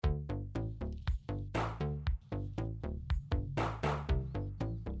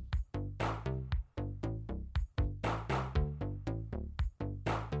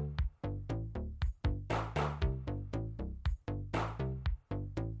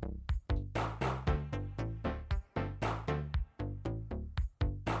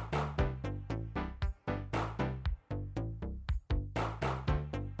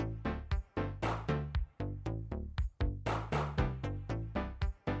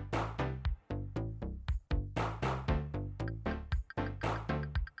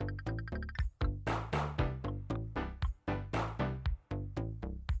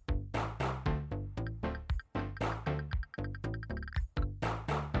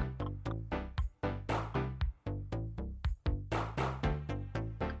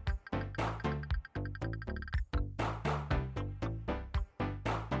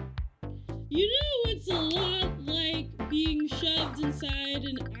You know it's a lot like being shoved inside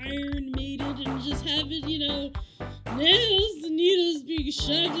an Iron Maiden and just having, nails and needles being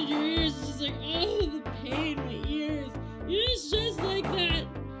shoved in your ears. It's just like, oh, the pain in my ears. It's just like that.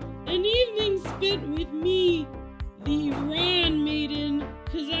 An evening spent with me, the Iran Maiden,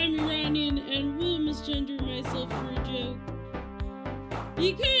 because I'm Iranian and will misgender myself for a joke.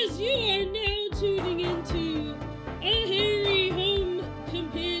 Because you are now tuning into A Hairy Home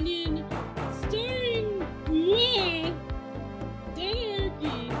Companion starring moi,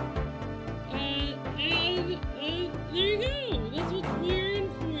 Dunarchy. And there you go. That's what we're in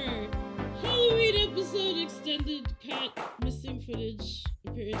for. Halloween episode extended cut missing footage.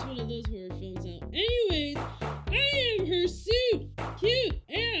 It's one of those horror films now. Anyways, I am hirsute, cute,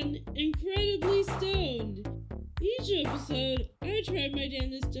 and incredibly stoned. Each episode, I try my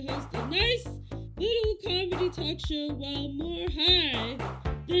damnedest to host a nice little comedy talk show while more high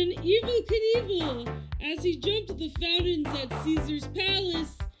than Evel Knievel as he jumped the fountains at Caesar's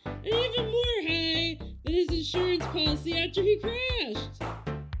Palace, and even more high than his insurance policy after he crashed.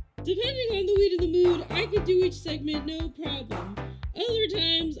 Depending on the weed and the mood, I could do each segment no problem. Other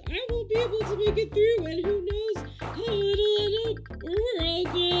times, I won't be able to make it through, and who knows how it'll end up or where I'll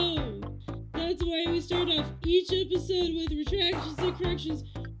go. That's why we start off each episode with retractions and corrections,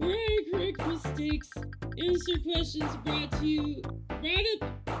 where I correct mistakes, answer questions brought up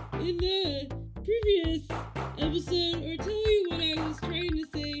in the previous episode, or tell you what I was trying to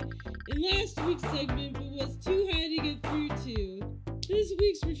say in last week's segment but was too high to get through to. This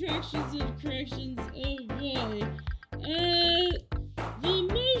week's retractions and corrections, oh boy. The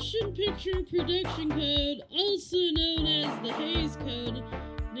Motion Picture Production Code, also known as the Hays Code,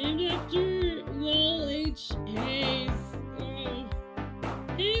 named after Lowell H. Hayes.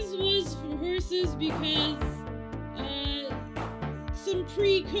 Hayes was for horses because some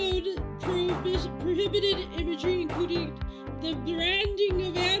pre-code prohibited imagery, including the branding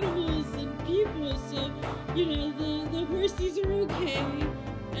of animals and people, so, the horses are okay.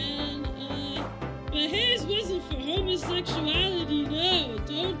 And, but Hayes wasn't for homosexuality, no,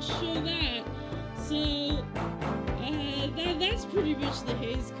 don't show that. So, that's pretty much the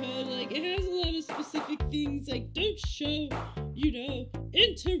Hays Code. Like, it has a lot of specific things, like, don't show,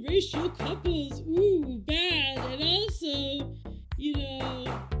 interracial couples, ooh, bad, and also,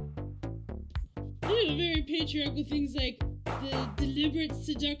 very patriarchal things like the deliberate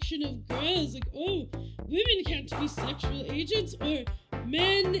seduction of girls, like, oh, women can't be sexual agents, or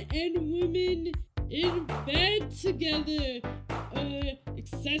men and women in bed together, or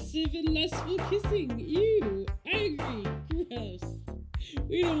excessive and lustful kissing, ew, I agree, gross.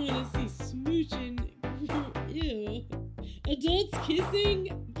 We don't want to see smooching, ew. Adults kissing?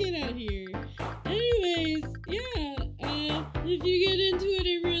 Get out of here. Anyways, yeah, if you get into it,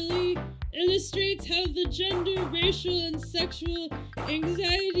 it really illustrates how the gender, racial, and sexual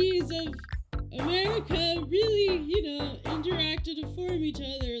anxieties of America really, interact and inform each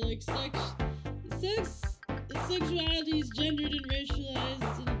other. Like, sexuality is gendered and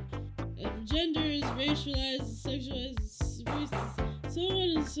racialized, and gender is racialized, sexualized, racist, so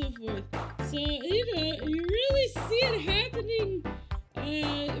on and so forth. So, you really see it happening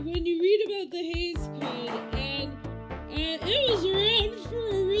when you read about the Hays Code, and it was around for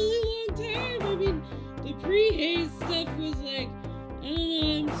a really long time. I mean, the pre-Hays stuff was like, I don't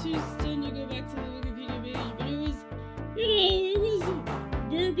know, I'm too stoned to go back to the Wikipedia page, but it was, it was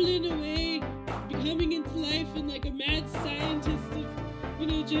burbling away, becoming into life, and like a mad scientist of,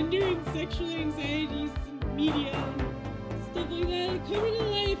 gender and sexual anxieties and media and stuff like that, coming to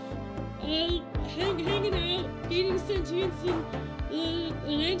life, hanging out, gaining sentience in the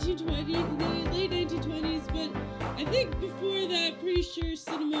late 1920s, but I think before that, pretty sure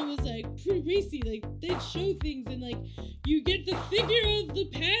cinema was like pretty racy. Like, they'd show things, and like you get the figure of the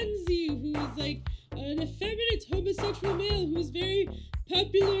pansy, who was like an effeminate homosexual male who was very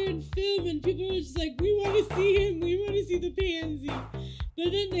popular in film, and people were just like, we want to see him, we want to see the pansy.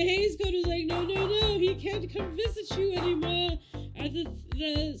 But then the Hays Code was like, no, he can't come visit you anymore at the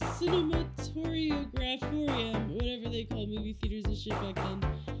Cinematographorium, whatever they call movie theaters and shit back then.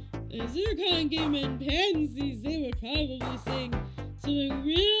 As they were calling gay men pansies, they were probably saying something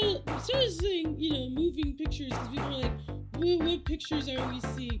real, sort of saying, moving pictures, because people were like, what pictures are we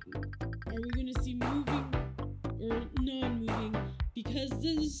seeing? Are we going to see moving or non-moving? Because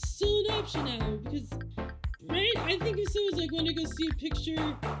there's still an option now, because, right? I think if someone's like, want to go see a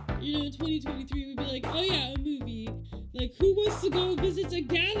picture, in 2023, we'd be like, oh yeah, a movie. Like, who wants to go visit a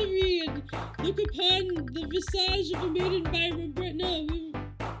gallery and look upon the visage of a maiden by Barbra? No,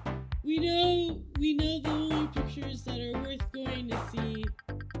 we know the only pictures that are worth going to see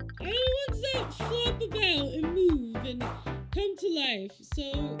are the ones that flop about and move and come to life. So,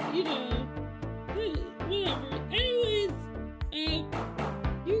 whatever. Anyways,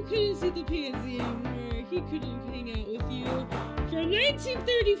 you couldn't see the pansy anymore. He couldn't hang out with you from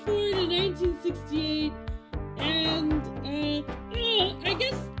 1934 to 1968. And, I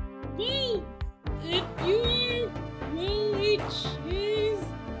guess, well, if you are Will H. Hayes,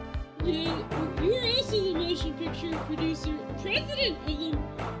 you are also the motion picture producer, president of the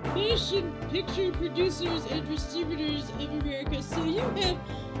Motion Picture Producers and Distributors of America. So you have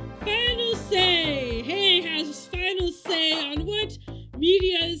final say. Hay has final say on what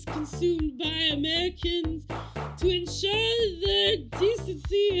media is consumed by Americans to ensure their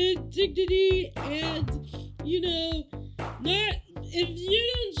decency and dignity and, not, if you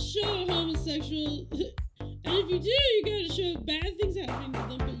don't show homosexual, and if you do, you gotta show bad things happening to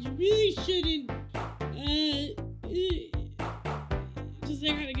them, but you really shouldn't, just they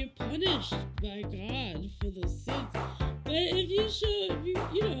gotta get punished by God for the sins. But if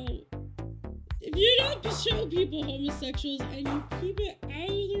you don't show people homosexuals and you keep it out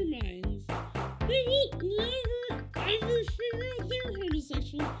of their minds, they will never, ever figure out they're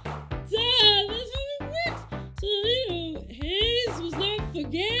homosexual. Duh, that's how it works. So, Hayes was not for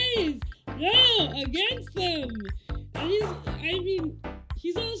gays. No, against them. And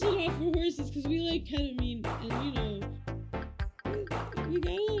he's also not for horses because we like ketamine and, we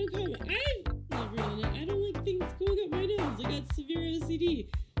got a lot of common. I've never done it. I don't like things going up my nose. I got severe OCD.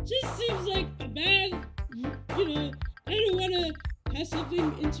 Just seems like a bad, I don't want to have something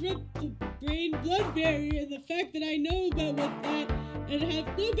interrupt the brain-blood barrier, and the fact that I know about what that and have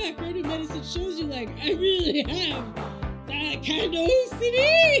no background in medicine shows you, like, I really have that kind of OCD,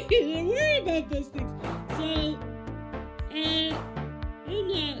 and I worry about those things. So, I'm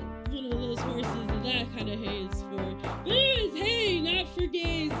not one of those horses that kind of hay is for. But anyways, hey, not for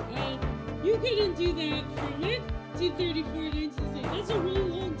gays. You couldn't do that from 1934 to 1968. That's a really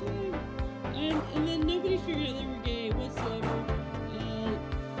long time. And then nobody figured out they were gay whatsoever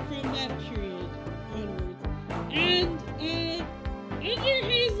from that period onwards. And under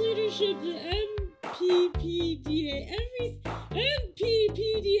Hayes' leadership, the MPPDA,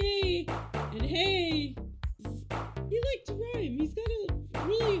 and Hay, he liked to rhyme. He's got a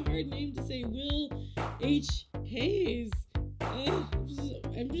really hard name to say, Will H. Hayes.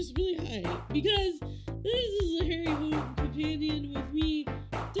 I'm just really high, because this is a Harry Home Companion with me,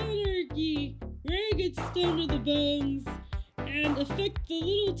 Donarchy, where I get stoned to the bones and affect the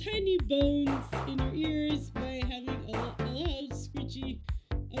little tiny bones in your ears by having a loud, screechy,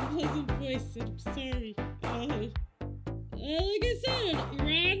 unpleasant voice. I'm sorry. Like I said,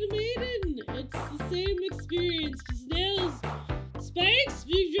 Iran Maiden, it's the same experience, just nails, spikes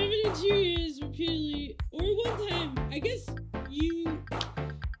being driven into your ears repeatedly, or one time, I guess you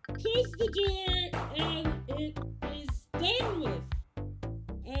close the door and it is done with.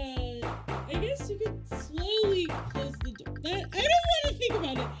 I guess you could slowly close the door. I don't want to think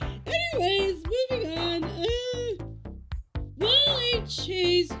about it. Anyways, moving on. Will H.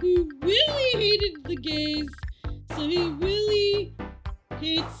 Hayes, who really hated the gays, so he really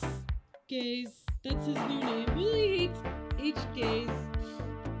hates gays. That's his new name. Willie hates H. gays.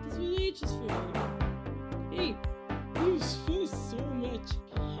 That's what H is for. Hey, you fuss so much.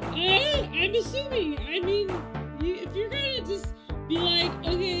 I'm assuming. If you're gonna just be like,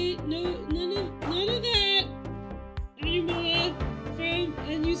 okay, no, none of that anymore,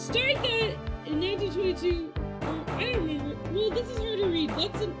 and you start that in 1922, or I don't remember. Well, this is hard to read.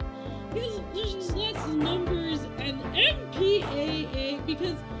 Because there's just lots of numbers and MPAA,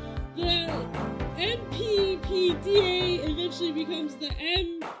 because the MPPDA eventually becomes the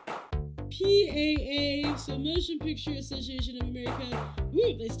MPAA, so Motion Picture Association of America.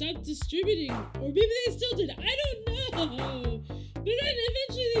 Ooh, they stopped distributing, or maybe they still did. I don't know. But then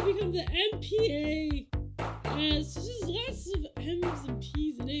eventually they become the MPA. So there's lots of M's and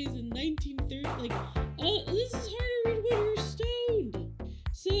P's and A's in 1930. This is hard to read when you're stoned.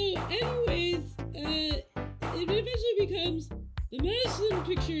 So, anyways, it eventually becomes the Motion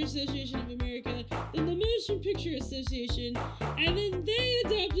Picture Association of America, then the Motion Picture Association, and then they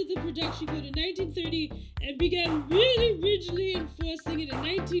adopted the production code in 1930 and began really rigidly enforcing it in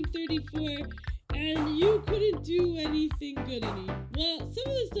 1934, and you couldn't do anything good anymore. Well, some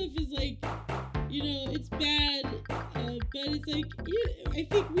of the stuff is it's bad, but it's I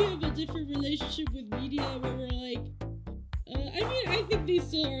think we have a different relationship with media where we're I think they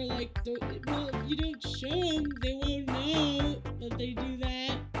still are if you don't show them, they won't know that they do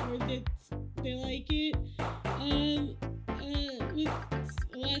that, or that they like it, with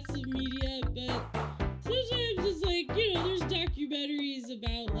lots of media, but sometimes it's there's documentaries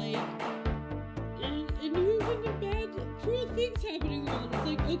about,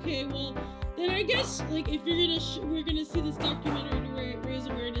 okay, well, then I guess, like, if you're gonna, we're gonna see this documentary to raise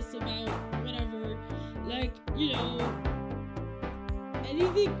awareness about whatever, like, you know,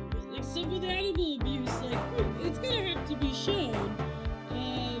 anything, like, stuff with animal abuse, like, it's gonna have to be shown,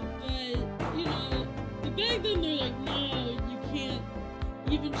 but, you know, but back then they're like, no, you can't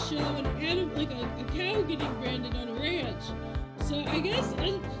even show an animal, like, a cow getting branded on a ranch. So I guess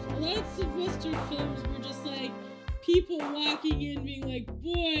lots of Western films were just like people walking in being like,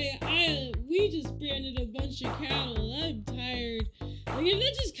 boy, we just branded a bunch of cattle. I'm tired. Like, if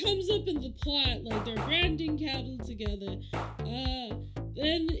that just comes up in the plot, like they're branding cattle together,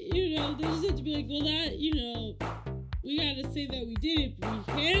 then, you know, they just have to be like, well, that, you know, we gotta say that we did it, but we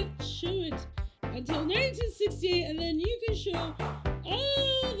can't show it until 1968, and then you can show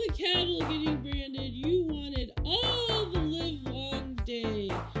all the cattle getting branded. You wanted all the live long day.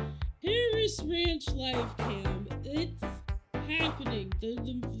 Harris Ranch Live Cam. It's happening. The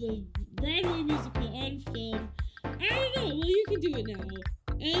Broadway musical on film. I don't know. Well, you can do it now.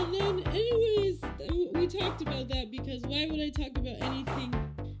 And then, anyways, we talked about that because why would I talk about anything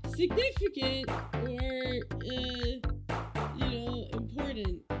significant or, you know,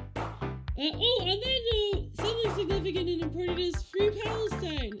 important? On that note, something significant and important is Free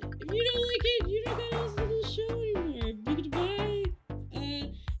Palestine. If you don't like it, you don't gotta listen to the show anymore. Goodbye.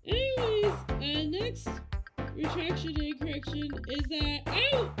 Anyways, next retraction and correction is that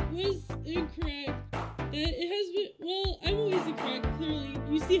I was incorrect. That it has been, well, I'm always incorrect, clearly.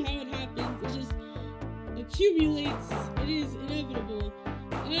 You see how it happens. It just accumulates. It is inevitable.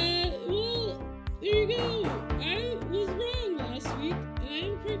 Well, there you go. I was wrong last week, and I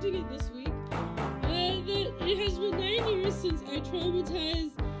am correcting it this week. That it has been 9 years since I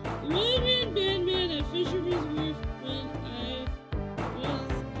traumatized the one-man bandman at Fisherman's Wharf when I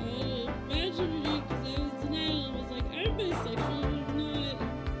was vaginity because I was denial and was like, I'm bisexual, and I'm not.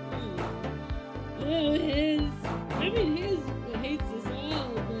 Oh, his hates us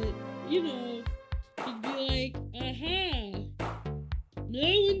all, but, you know, he'd be like, aha, no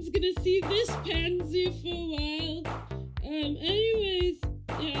one's gonna see this pansy for a while. Anyways,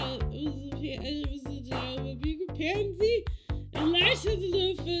 yeah, it was a big pansy and light of the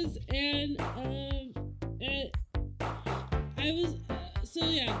loafers, and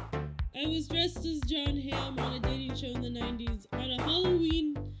I was dressed as John Hamm on a dating show in the 90s on a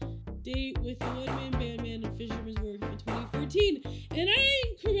Halloween date with the one-man bandman and Fisherman's Wharf in 2014, and I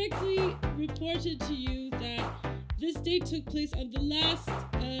correctly reported to you that this date took place on the last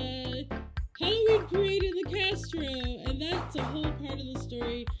Halloween parade in the Castro, and that's a whole part of the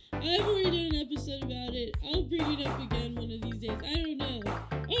story. I've already done an episode about it. I'll bring it up again one of these days. I don't know.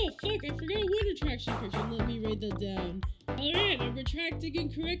 Oh, fuck, I forgot one retraction correction. Let me write that down. Alright, I'm retracting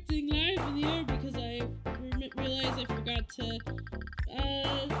and correcting live in the air because I realized I forgot to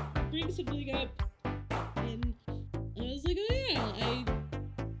bring something up. And I was like, oh yeah,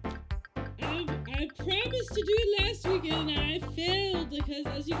 I promised to do it last week and I failed because,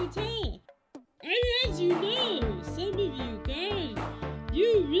 as you can tell, I mean, as you know, some of you, God,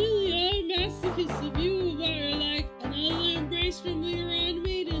 you really are masochists. If you are like another embrace from the Iran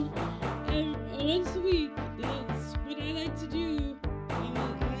maiden once a week, that's what I like to do. I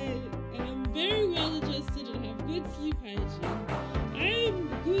am very well adjusted and have good sleep hygiene. I am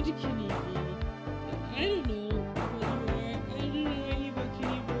good Knievel. I don't know what you are. I don't know any about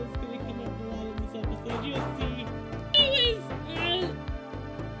Knievel. It's going to come up a lot in this episode. You'll see. Anyways,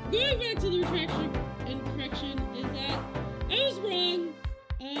 going back to the retraction and correction is that I was wrong.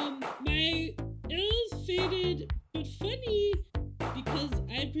 My ills faded, but funny because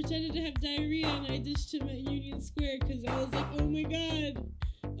I pretended to have diarrhea and I dished him at Union Square because I was like, oh my god,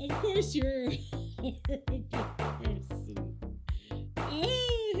 of course you're a horrible person.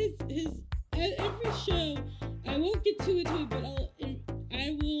 At every show, I won't get too into it, but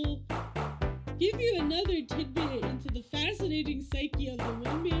I will give you another tidbit into the fascinating psyche of the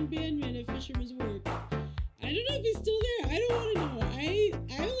one-man bandman at Fisherman's Wharf. I don't know if he's still there. I don't want to know. I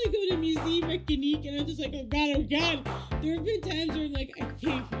only go to Museum Reconique and I'm just like, oh god. There have been times where I'm like, I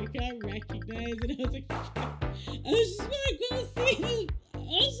think I got recognized, and I was like, fuck. I was just gonna go see him.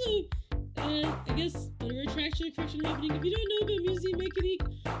 Also, I guess the retraction and correction happening. If you don't know about Museum Reconique,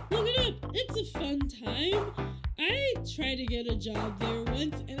 look it up. It's a fun time. I tried to get a job there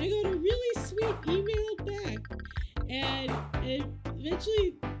once, and I got a really sweet email back. And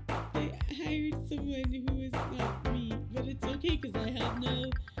eventually, they hired someone who is not me. But it's okay, because I have no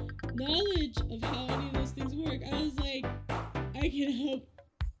knowledge of how any of those things work. I was like, I can help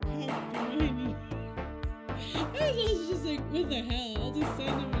the money. I was also just like, what the hell? I'll just send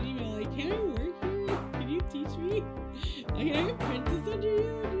them an email like, can I work here? Can you teach me? Like, can I apprentice under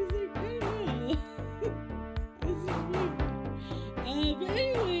you?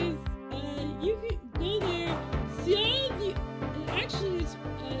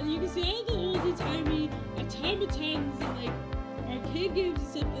 arcade games and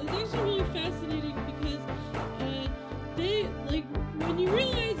stuff. And it's actually really fascinating because they, like, when you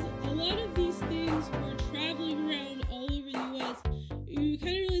realize a lot of these things were traveling around all over the U.S., you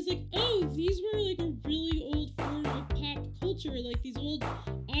kind of realize, like, oh, these were, like, a really old form of pop culture, like, these old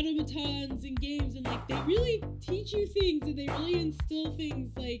automatons and games, and, like, they really teach you things, and they really instill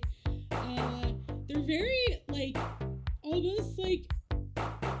things, like, they're very, like, almost, like,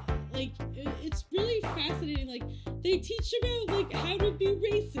 it's really fascinating, like, they teach about, like, how to be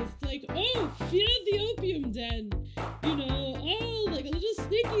racist, like, oh, fear the opium den, you know, oh, like, a little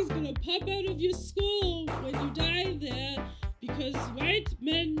snaky's gonna pop out of your skull when you die there, because white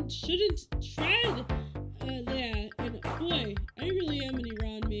men shouldn't tread there, and boy, I really am an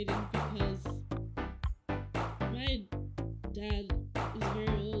Iran maiden, because my dad is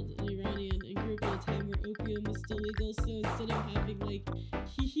very old and Iranian and grew up in a time where opium was still legal, so instead of having, like,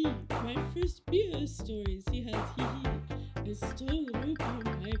 hee-hee, my first beer stories, he has hee-hee, I stole an opium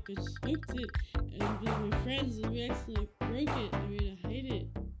pipe and smoked it, and with my friends, and we accidentally broke it, I mean, I hide it,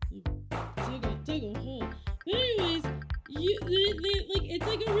 dug a hole, but anyways, like, it's,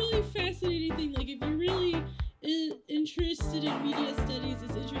 like, a really fascinating thing, like, if you're really interested in media studies,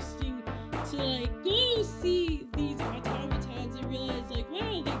 it's interesting to, like, go see these automatons and realize, like,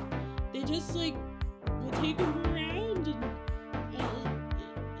 wow, like, they just, like, will take them around and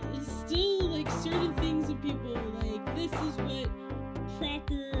instill, like, certain things in people, like, this is what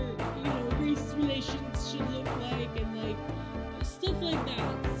proper, you know, race relations should look like, and, like, stuff like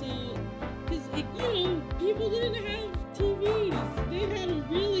that, so, because, like, you know, people didn't have TVs, they had to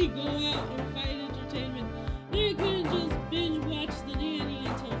really go out and find entertainment, they couldn't just binge watch The Nanny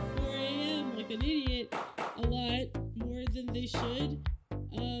until 4 a.m. like an idiot, a lot more than they should,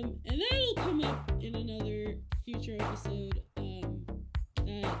 and that'll come up in another future episode,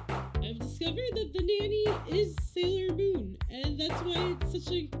 that I've discovered that The Nanny is Sailor Moon, and that's why it's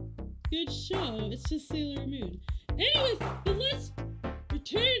such a good show, it's just Sailor Moon. Anyways, but let's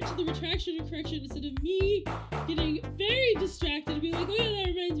return to the retraction and correction instead of me getting very distracted and being like, oh yeah, that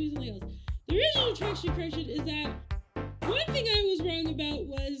reminds me of something else. The original retraction and correction is that one thing I was wrong about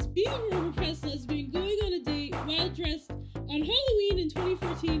was being a repressed lesbian, going on a date while dressed on Halloween in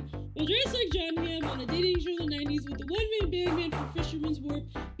 2014, while dressed like John Hamm on a dating show in the 90s with the one-man band from Fisherman's Wharf,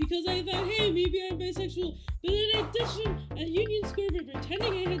 because I thought, hey, maybe I'm bisexual, but then I ditched him at Union Square by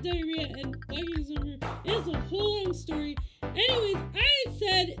pretending I had diarrhea and walking over. It's a whole long story. Anyways, I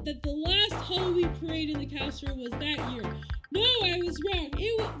said that the last Halloween parade in the Castro was that year. No, I was wrong.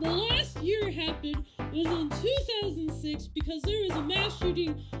 The last year it happened was in 2006 because there was a mass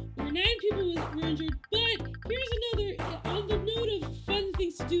shooting where 9 people were injured. But here's another, on the note of fun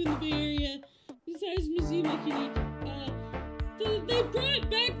things to do in the Bay Area, besides Museum Iconique, they brought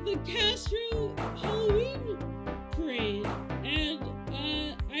back the Castro Halloween parade, and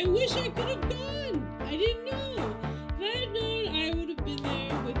I wish I could have gone. I didn't know. If I had known, I would have been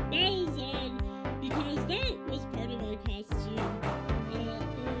there with bells on, because that was part of my costume, or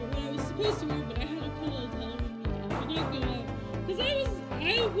what I was supposed to wear, but I had a cold Halloween weekend. I could not go out, because I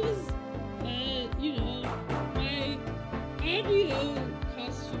was, you know, my audio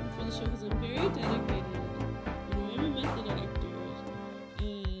costume for the show, because I'm very dedicated. You know, I'm a method actor,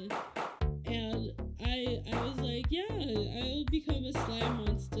 and I was like, yeah, I'll become a slime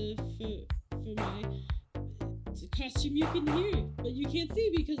monster for my costume. You can hear, but you can't see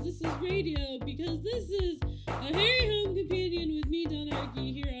because this is radio, because this is a Harry Home Companion with me, Don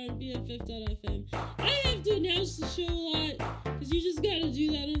Arky, here on BFF.fm. I have to announce the show a lot, because you just gotta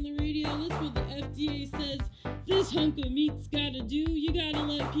do that on the radio. That's what the FDA says this hunk of meat's gotta do. You gotta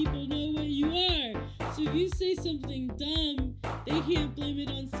let people know what you are. So if you say something dumb, they can't blame it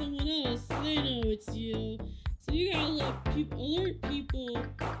on someone else. They know it's you. So you gotta alert people,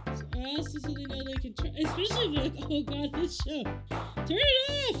 also so they know they can try, especially if they're like, oh god, this show, turn it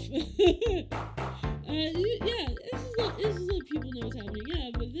off! Yeah, this is let people know what's happening, yeah,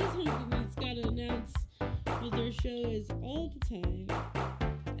 but this home company's gotta announce what their show is all the time,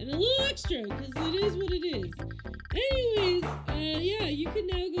 and a little extra, because it is what it is. Anyways, yeah, you can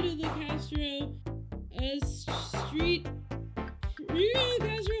now go to the Castro, street, you're going to the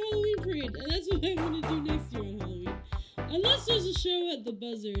Castro Halloween parade, and that's what I'm going to do next year on Halloween. Unless there's a show at the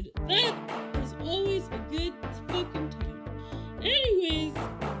Buzzard. That is always a good fucking time. Anyways,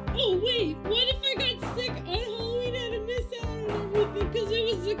 oh wait, what if I got sick on Halloween and I miss out on everything because it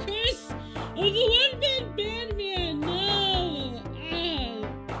was the curse of the one-man band man? No!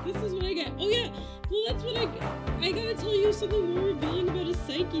 This is what I get. Oh yeah, well that's what I gotta tell you something more revealing about his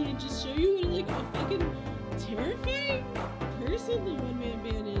psyche and just show you what like a fucking terrifying person the one-man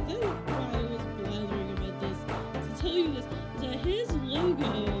band is. That's why I was blathering about this. To tell you this, So his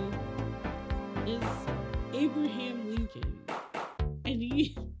logo is Abraham Lincoln, and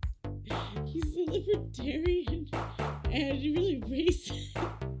he's a libertarian and really racist.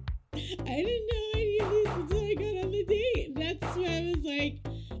 I didn't know any of this until I got on the date. That's why I was like,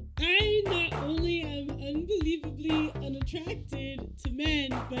 I not only am unbelievably unattracted to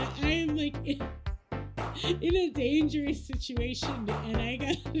men, but I am like in a dangerous situation, and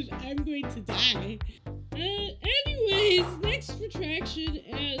I'm going to die. Anyways, next retraction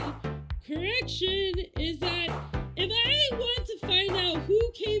and correction is that if I want to find out who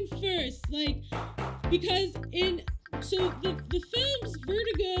came first, like, because the films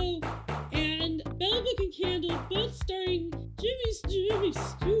Vertigo and Bell Book and Candle, both starring Jimmy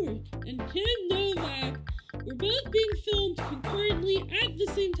Stewart and Kim Novak, were both being filmed concurrently at the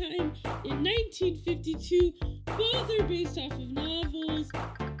same time in 1952. Both are based off of novels,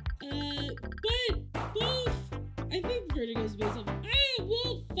 but both, I think Vertigo's based off.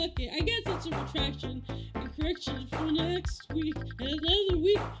 Well, fuck it. I guess it's a retraction and correction for next week and another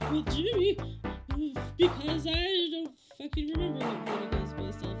week with Jimmy, because I don't fucking remember what Vertigo's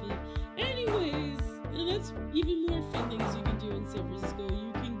based off of. Anyways, and that's even more fun things you can do in San Francisco.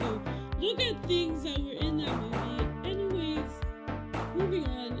 You can go look at things that were in that movie. Anyways, moving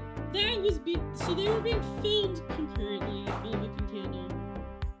on. So they were being filmed concurrently, Bell Book and Candle,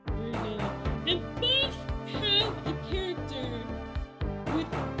 Vertigo, and both have a character with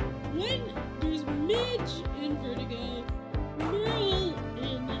one. There's Midge in Vertigo, Merle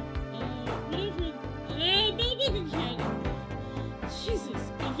in Bell Book and Candle. Jesus,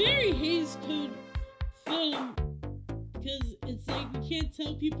 a very Hays Code film, because it's like you can't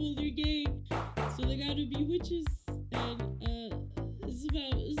tell people they're gay, so they gotta be witches, and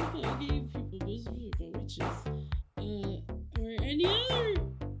it's about gay people, but it's really about witches, or any other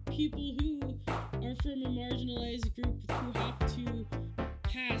people who are from a marginalized group who have to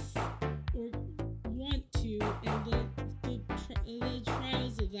pass or want to, and the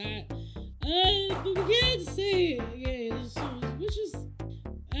trials of that. But we can't say gay. There's so much witches.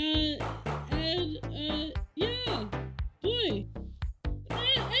 Yeah, boy.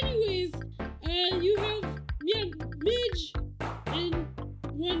 Anyways, you have Midge in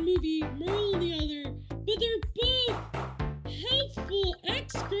one movie, Merle in the other, but they're both helpful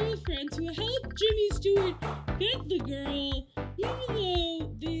ex-girlfriends who help Jimmy Stewart get the girl, even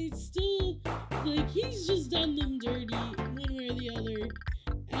though they still, like, he's just done them dirty one way or the other.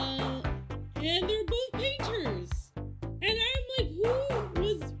 And they're both painters. And I'm like, who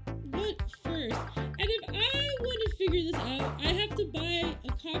was what first? And if I want to figure this out, I have to buy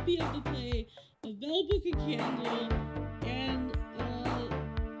a copy of the play of Bell Book and Candle, and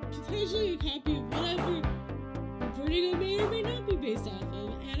potentially a copy of whatever Vertigo may or may not be based off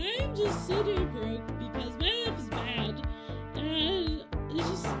of. And I am just so damn broke because my life is bad, and it's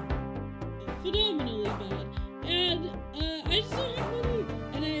just phenomenally bad. And I just don't have money.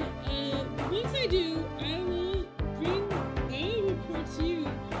 And once I do, I will report to you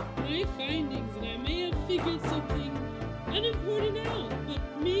my findings, and I may have figured something unimportant out, but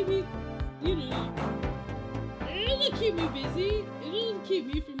maybe, it'll keep me busy. It'll keep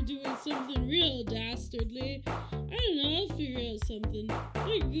me from doing something real dastardly. I don't know, I'll figure out something.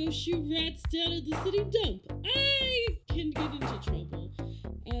 I can go shoot rats down at the city dump. I can get into trouble.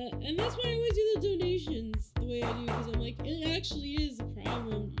 And that's why I always do the donations the way I do, because I'm like, it actually is a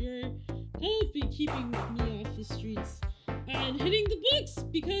problem. You're helping keeping me off the streets and hitting the books,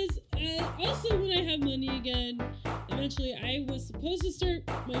 because also when I have money again, eventually I was supposed to start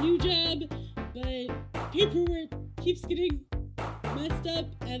my new job, but paperwork keeps getting messed up,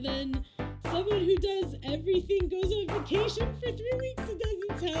 and then someone who does everything goes on vacation for 3 weeks and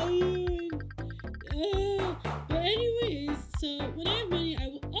doesn't tell you. But anyways, so when I have money, I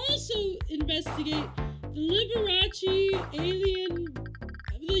will also investigate the Liberace alien,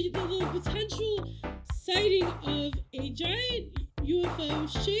 the potential sighting of a giant UFO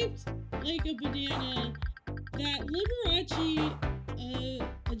shaped like a banana that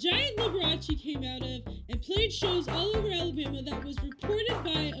a giant Liberace came out of and played shows all over Alabama that was reported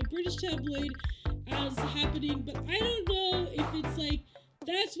by a British tabloid as happening, but I don't know if it's like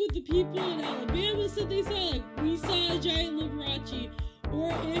that's what the people in Alabama said they saw, like we saw a giant Liberace,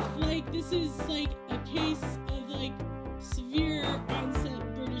 or if like this is like a case of like severe onset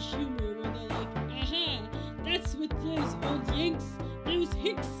British humor where they're like, aha, that's what those old Yanks, those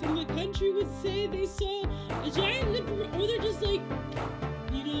hicks in the country would say they saw a giant Liberace, or they're just like,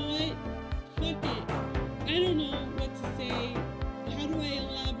 you know what, fuck it, I don't know what to say, how do I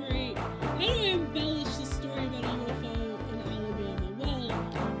elaborate, how do I embellish the story about a UFO in Alabama? Well,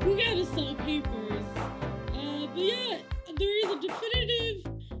 we gotta sell papers, but yeah, there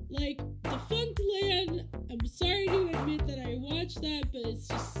that, but it's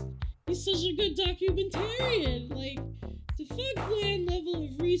just, he's such a good documentarian. Like, the fuck land level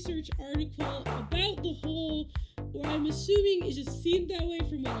of research article about the whole, or I'm assuming it just seemed that way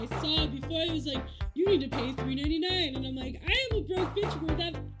from what I saw before. It was like, you need to pay $3.99, and I'm like, I am a broke bitch where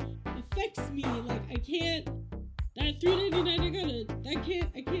that affects me. Like, I can't, that $3.99,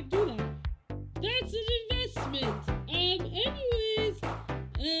 I can't do that. That's an investment. Anyways,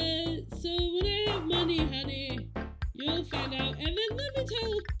 so when I have money, honey, you'll find out. And then let me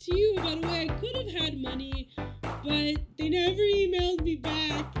tell to you about a way I could have had money, but they never emailed me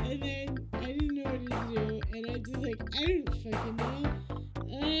back, and then I didn't know what to do, and I'm just like, I don't fucking know.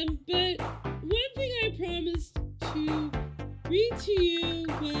 But one thing I promised to read to you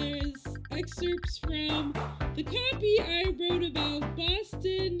was excerpts from the copy I wrote about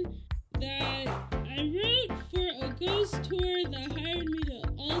Boston that I wrote for a ghost tour that hired me to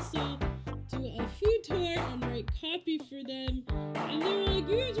also do a food tour and write copy for them. And they were like,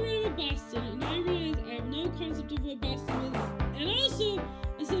 you have to write about Boston. And I realized I have no concept of what Boston is. And also,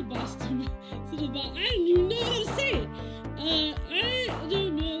 I said Boston. I don't even know how to say it. I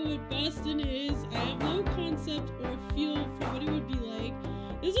don't know what Boston is. I have no concept or feel for what it would be like.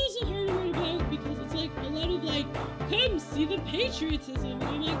 It's also hard to write about because it's like a lot of like, come see the patriotism. And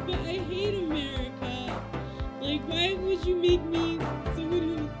I'm like, but I hate America. Like, why would you make me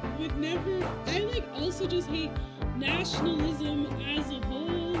someone who would never... I like also just hate nationalism as a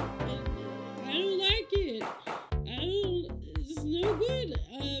whole. I don't like it. It's just no good.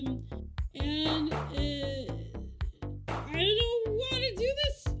 And I don't want to do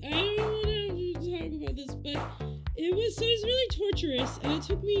this. I don't want to talk about this, but it was really torturous, and it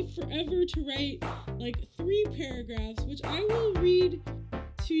took me forever to write like 3 paragraphs, which I will read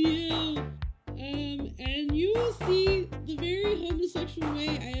to you, and you will see the very homosexual way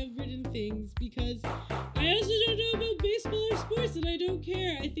I have written things, because I also don't know about baseball or sports, and I don't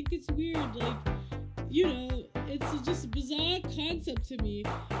care. I think it's weird, like, you know, it's just a bizarre concept to me.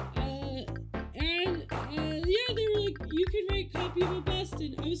 Yeah, they were like, you can write copy about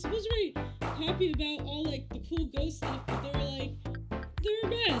Boston. I was supposed to write copy about all, like, the cool ghost stuff, but they were like, they're a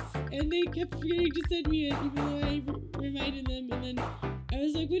mess. And they kept forgetting to send me it, even though I reminded them. And then I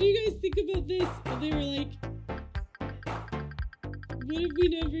was like, what do you guys think about this? And they were like, what if we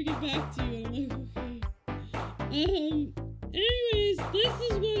never get back to you? And I'm like, okay. Anyways, this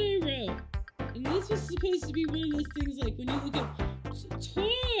is what I wrote. And this was supposed to be one of those things, like, when you look up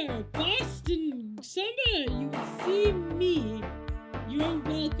tour, Boston, summer, you will see me. You're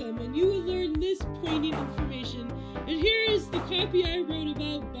welcome, and you will learn this poignant information. And here is the copy I wrote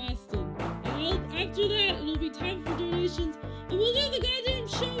about Boston. And after that, it'll be time for donations, and we'll do the goddamn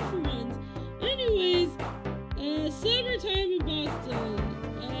show for once. Anyways, summertime in Boston.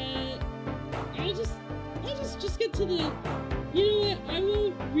 I'll just get to the. You know what? I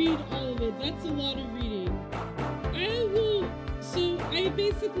won't read all of it. That's a lot of reading. So I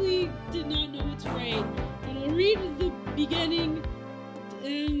basically did not know what to write, and I'll read the beginning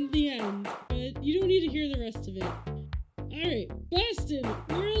and the end, but you don't need to hear the rest of it. Alright, Boston.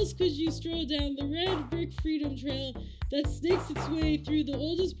 Where else could you stroll down the red brick Freedom Trail that snakes its way through the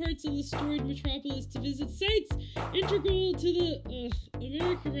oldest parts of the storied metropolis to visit sites integral to the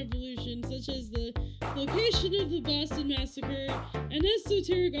American Revolution, such as the location of the Boston Massacre, and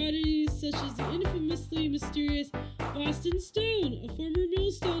esoteric oddities such as the infamously mysterious Boston Stone, a former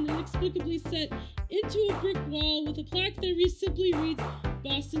millstone inexplicably set into a brick wall with a plaque that simply reads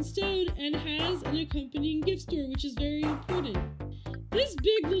Boston Stone and has an accompanying gift store, which is very important. This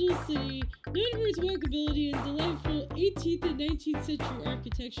big little city, known for its walkability and delightful 18th and 19th century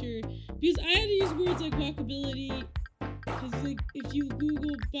architecture, because I had to use words like walkability, because like, if you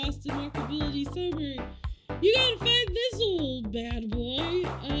Google Boston walkability summer, you gotta find this old bad boy,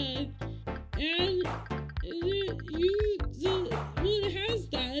 and it has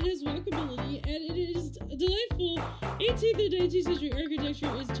that, it has walkability, and it is delightful. 18th and 19th century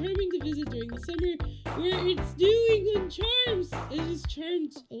architecture is charming to visit during the summer, where its New England charms. It is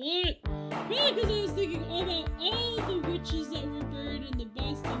charmed a lot. Probably because I was thinking about all the witches that were burned in the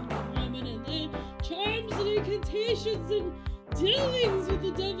Boston Common, and the charms and incantations and dealings with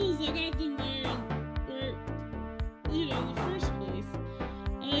the devils that got them there, in the first place.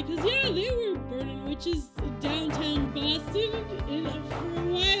 Because, they were burning witches in downtown Boston for a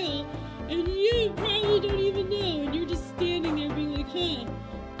while, and you probably don't even know, and you're just standing there being like,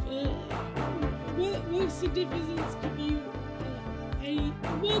 what significance could be,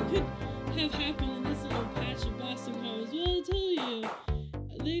 what could have happened in this little patch of Boston Commons? Well, I'll tell you,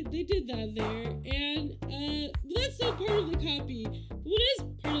 they did that there, and that's not part of the copy. What is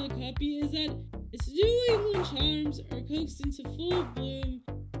part of the copy is that Its New England charms are coaxed into full bloom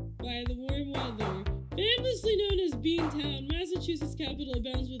by the warm weather. Famously known as Beantown, Massachusetts' capital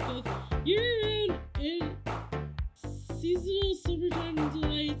abounds with both year-round and seasonal summertime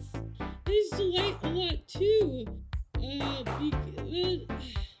delights. These delight a lot too.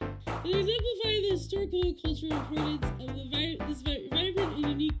 They exemplify the historical and cultural importance of this vibrant and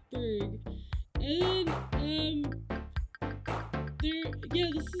unique burg. And then,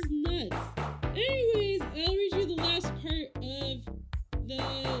 this is nuts. Anyways, I'll read you the last part of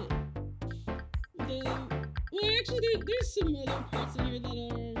there's some other parts in here that are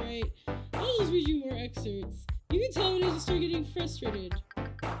alright. I'll just read you more excerpts. You can tell when I just start getting frustrated.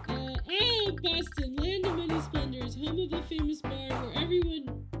 Boston, land of many splendors, home of the famous bar where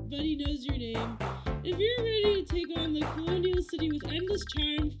everybody knows your name. If you're ready to take on the colonial city with endless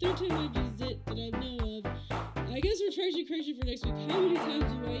charm, third time I've used it that I know of. I guess we're charging correction for next week. How many times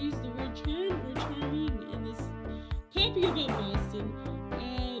do I use the word charm or charming in this copy about Boston?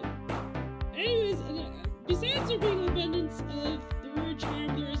 Besides there being abundance of the word charm,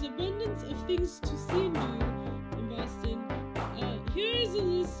 there is abundance of things to see and do in Boston. Here is a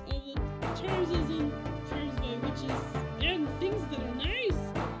list of the charms as in charms by witches and things that are nice.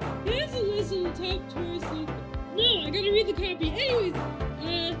 Here's a list of the top tourist No, I gotta read the copy. Anyways,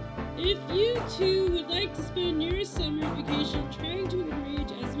 if you too would like to spend your summer vacation trying to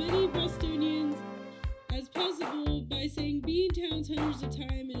enrage as many Bostonians as possible by saying Beantown hundreds of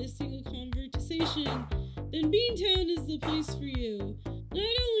times in a single conversation, then Beantown is the place for you. Not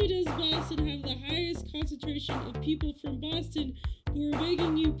only does Boston have the highest concentration of people from Boston who are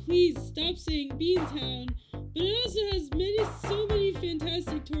begging you please stop saying Beantown, but it also has so many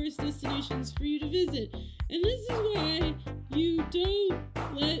fantastic tourist destinations for you to visit. And this is why you don't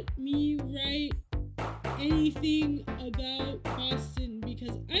let me write anything about Boston,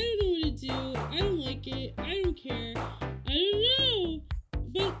 because I don't know what to do, I don't like it, I don't care, I don't know.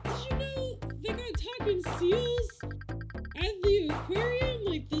 But did you know they got talking seals at the aquarium?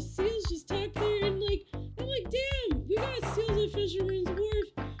 Like, the seals just talk there, and I'm like, damn, we got seals at Fisherman's Wharf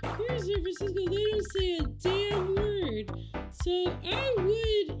here in San Francisco, they don't say a damn word. So I would,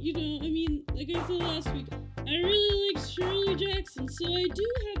 like I said last week, I really like Shirley Jackson, so I do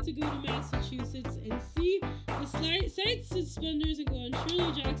have to go to Massachusetts and see the sights and splendors and go on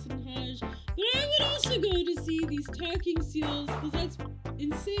Shirley Jackson Hodge. But I would also go to see these talking seals, because that's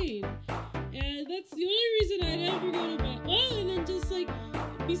insane. And that's the only reason I'd ever go to Boston. Oh, and then just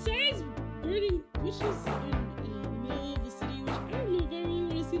besides burning witches in the middle of the city, which I don't know if I really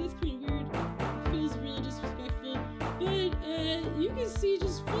want to see, that's kind of weird. It feels really disrespectful. But you can see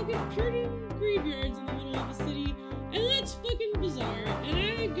just fucking burning graveyards in the middle of the city, and that's fucking bizarre, and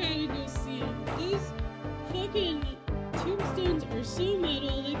I gotta go see them. Those fucking tombstones are so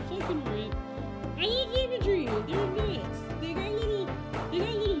metal, they fucking rip. I love the imagery, they're nuts. They got little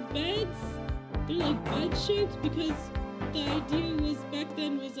beds, they're like bed shaped, because the idea was back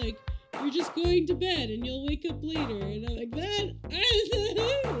then was you're just going to bed and you'll wake up later, and I'm like,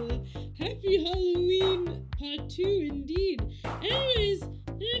 happy Halloween part 2 indeed. Anyways,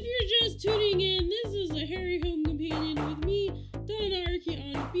 if you're just tuning in, this is a Harry Home Companion with me, Donna Archie,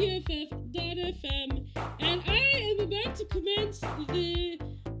 on BFF.fm, and I am about to commence the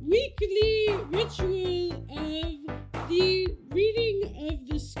weekly ritual of the reading of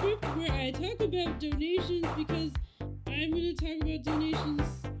the script where I talk about donations, because I'm going to talk about donations,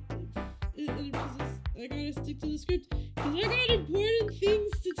 I gotta stick to the script, because I got important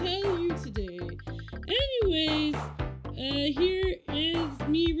things to tell you today. Anyways, here is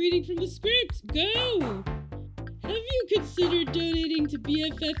me reading from the script. Go! Have you considered donating to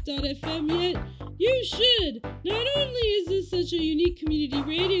BFF.fm yet? You should! Not only is this such a unique community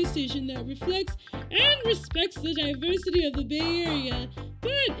radio station that reflects and respects the diversity of the Bay Area,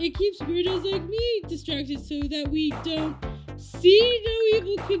 but it keeps weirdos like me distracted so that we don't see no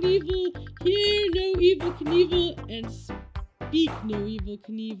evil Knievel, hear no evil Knievel, and speak no evil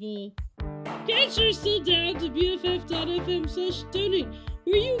Knievel. Get yourself down to BFF.fm/donate,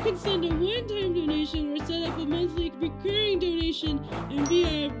 where you can send a one-time donation or set up a monthly recurring donation and be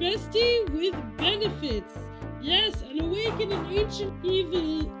our bestie with benefits. Yes, and awaken an ancient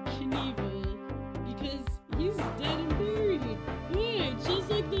evil Knievel, because he's dead and buried. Boy, just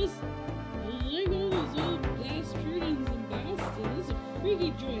like this, like all those old glass curtains in Boston. This is a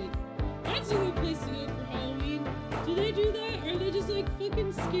freaky joint. That's a good place to go for Halloween. Do they do that? Or are they just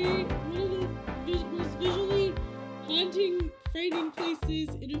fucking scary? One of the most visually haunting, frightening places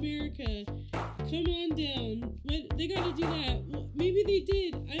in America. Come on down. What? They gotta do that. Well, maybe they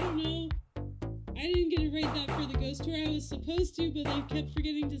did. I don't know. I didn't get to write that for the ghost tour. I was supposed to, but they kept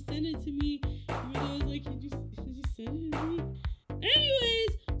forgetting to send it to me. Even though I was like, did you send it to me?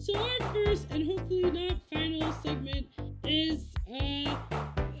 Anyways, so our first and hopefully not final segment is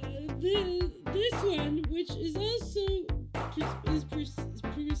this one, which is also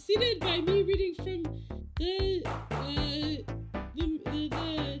preceded by me reading from the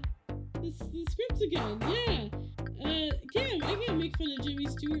script again. Yeah. Damn, I can't make fun of Jimmy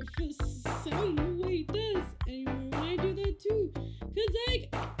Stewart for sounding the way he does anymore when I do that too. Cause like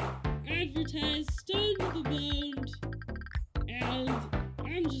advertised, stunned to the bone, and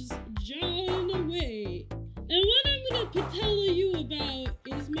I'm just jawing away. And what I'm gonna tell you about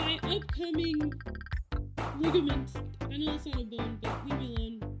is my upcoming ligament. I know it's not a bone, but leave me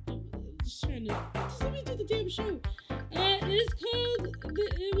alone. Just let me do the damn show. It's called,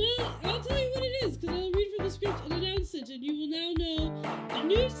 I'll tell you what it is, because I'll read from the script and announce it, and you will now know a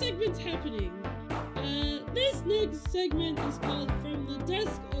new segment's happening. This next segment is called From the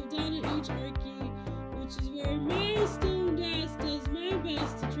Desk of Donna H. Arkey, which is where my stoned ass does my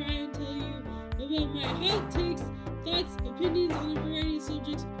best to try and tell you about my hot takes, thoughts, opinions on a variety of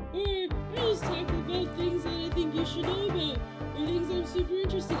subjects, or I just talk about things that I think you should know about, or things I'm super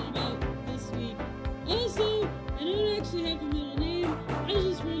interested about this week. Also, I don't actually have a middle name. I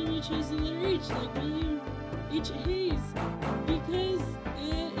just randomly chose the letter H, like William H. Hayes, because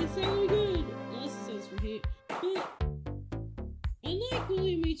it sounded good. It also stands for hate. But unlike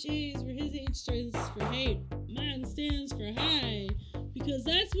William H. Hayes, where his H stands for hate, mine stands for high, because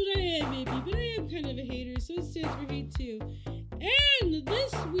that's what I am, maybe. But I am kind of a hater, so it stands for hate too. And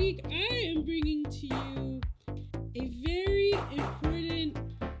this week, I am bringing to you a very important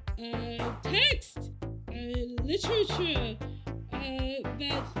text, literature,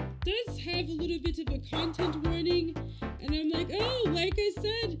 that does have a little bit of a content warning, and I'm like, oh, like I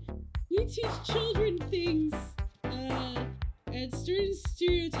said, we teach children things, and certain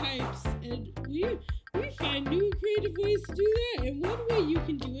stereotypes, and we find new creative ways to do that, and one way you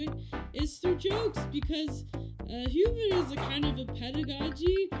can do it is through jokes, because humor is a kind of a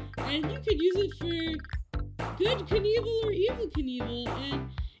pedagogy, and you could use it for good Knievel or evil Knievel, and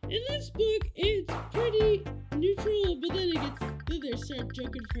in this book, it's pretty neutral, but then they start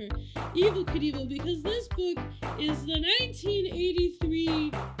joking for evil Knievel, because this book is the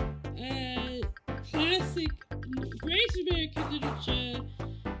 1983 classic great American literature,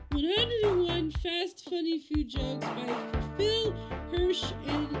 101 Fast Funny Food Jokes by Phil Hirsch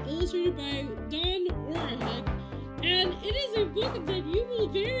and illustrated by Don Orehek. And it is a book that you will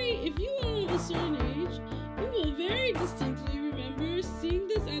if you are of a certain age, you will very distinctly remember seeing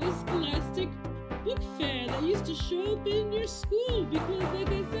this at a Scholastic book fair that used to show up in your school, because like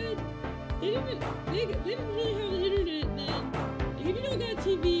I said, they didn't really have the internet then. Like, if you don't got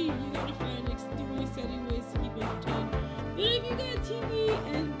TV, you gotta find extremely exciting ways to keep entertained. But if you got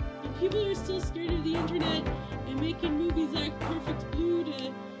TV and people are still scared of the internet and making movies like Perfect Blue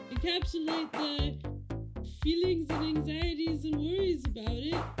to encapsulate the feelings and anxieties and worries about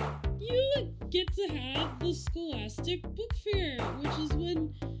it, you get to have the Scholastic Book Fair, which is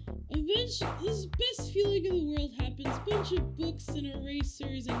when this best feeling in the world happens. A bunch of books and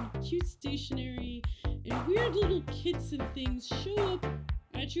erasers and cute stationery and weird little kits and things show up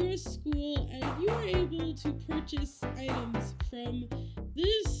at your school, and you are able to purchase items from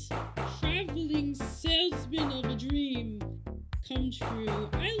this traveling salesman of a dream come true.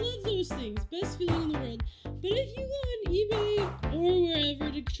 I love those things. Best feeling in the world. But if you go on eBay or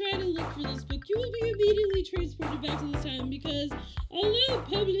wherever to try to look for this book, you will be immediately transported back to this time, because although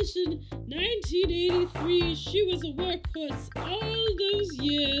published in 1983, she was a workhorse all those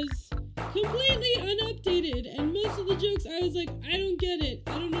years, completely unupdated, and most of the jokes I was like, I don't get it.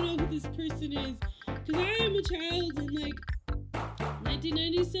 I don't know who this person is, because I am a child in like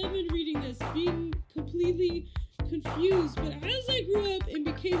 1997 reading this, being completely confused. But as I grew up and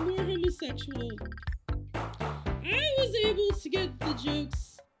became more homosexual, I was able to get the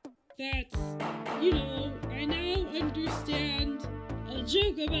jokes that, I now understand. A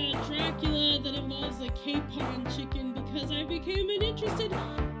joke about Dracula that involves a capon chicken, because I became interested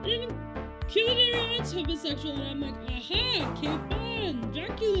in culinary arts homosexual, and I'm like, aha, capon!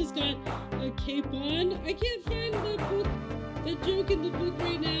 Dracula's got a capon. I can't find that joke in the book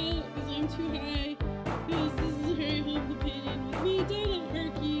right now, because I'm too high, because this is a very humble opinion with me, Donna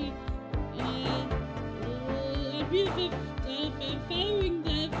Arkey, following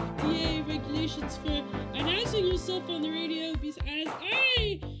the FDA regulations for announcing yourself on the radio, because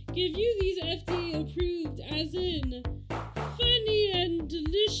I give you these FDA approved, as in funny and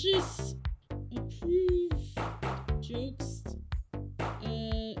delicious approved jokes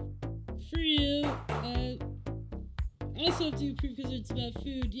for you. also have to approve because it's about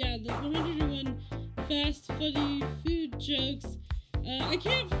food. Yeah, the 101 fast, funny food jokes. I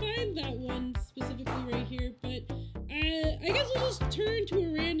can't find that one specifically right here, but I guess I'll just turn to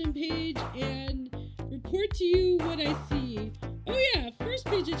a random page and report to you what I see. Oh yeah, first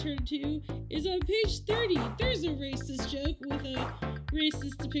page I turn to is on page 30. There's a racist joke with a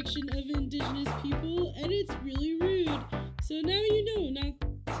racist depiction of indigenous people, and it's really rude. So now you know not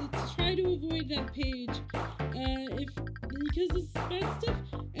to try to avoid that page, because it's bad stuff.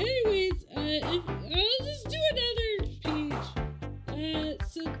 Anyways, I'll just do another page.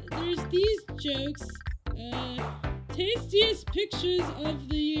 So there's these jokes. Tastiest pictures of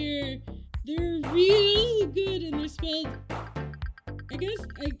the year. They're real good, and they're spelled. I guess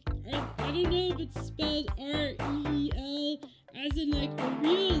I don't know if it's spelled R-E-E-L, as in like a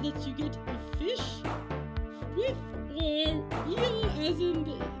reel that you get a fish with, or eel as in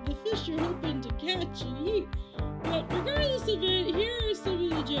the fish you're hoping to catch and eat. But regardless of it, here are some of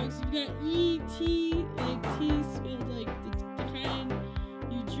the jokes. You've got E-T, like tea spelled like the kind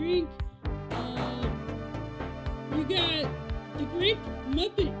you drink. You got the Grape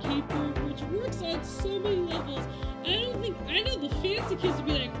Muppet Caper, which works on so many levels. I know the fancy kids would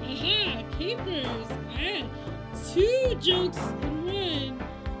be like, aha, capers, two jokes in one.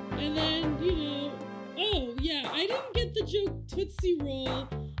 And then, oh yeah, I didn't get the joke Tootsie Roll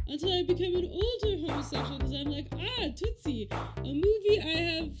until I became an older homosexual, because I'm like, Tootsie, a movie I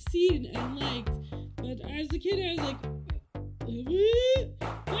have seen and liked. But as a kid, I was like,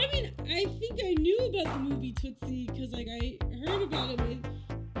 I mean, I think I knew about the movie Tootsie, because like I heard about it,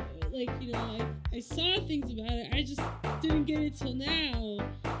 I saw things about it. I just didn't get it till now,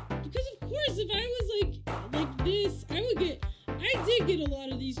 because of course, if I was like this, I did get a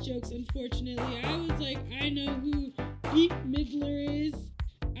lot of these jokes. Unfortunately, I was like, I know who Pete Midler is.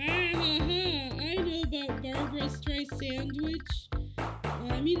 I know about Barbra Streisandwich.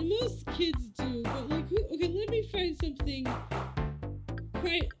 I mean, most kids do, but like, okay, let me find something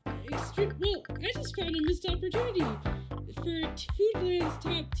quite extreme. Well, I just found a missed opportunity for Foodland's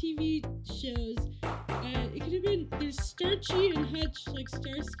top TV shows. It could have been, there's Starchy and Hutch, like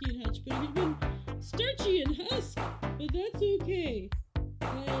Starsky and Hutch, but it could have been Starchy and Husk, but that's okay.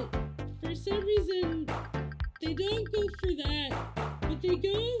 For some reason, they don't go for that, but they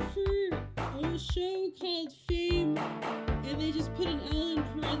go for a show called Fame, and they just put an L in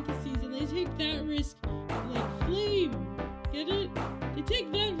parentheses, and they take that risk, like Flame. Get it? They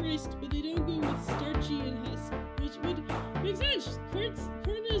take that risk, but they don't go with Starchy and Husk, which would make sense.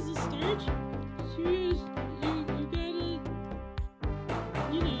 Corn is a starch. So you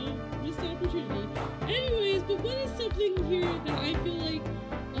gotta, missed opportunity. Anyways, but what is something here that I feel like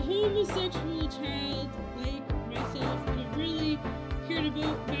a homosexual child like myself would have really cared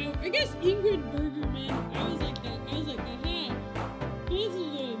about? I guess Ingrid Bergman. I was like that. I was like, aha, both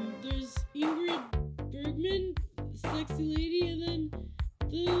of them. There's Ingrid Bergman, sexy lady, and then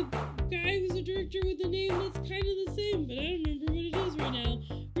the guy who's a director with a name that's kind of the same, but I don't remember what it is right now.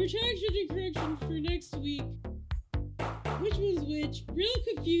 Retraction and correction for next week. Which one's which? Real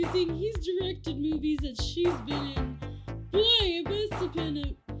confusing. He's directed movies that she's been in. Boy, it must have been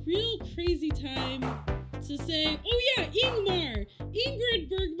a real crazy time to say, oh yeah, Ingmar! Ingrid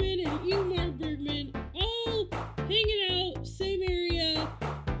Bergman and Ingmar Bergman all hanging out, same area.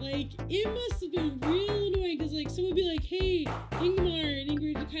 Like, it must have been real annoying, because like someone would be like, hey, Ingmar, and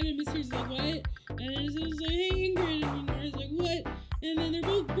Ingrid kind of mishears, like, what? And then it was like, hey, Ingrid, and Ingmar's like, what? And then they're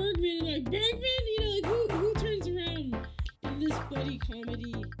both Bergman, and like, Bergman? Like, who turns around in this buddy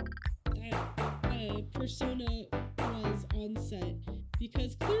comedy that persona was on set?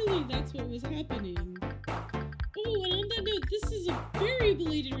 Because clearly that's what was happening. Oh, and on that note, this is a very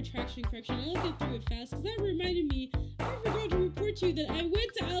belated retraction correction. I'll get through it fast, because that reminded me, I forgot to report to you that I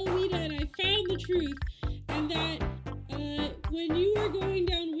went to Alameda and I found the truth, and that when you are going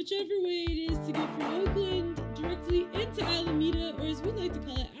down whichever way it is to get from Oakland directly into Alameda, or as we like to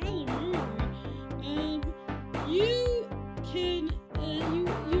call it, Alamur, you can, you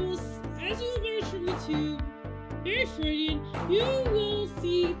will, as you emerge from the tube, very Freudian, you will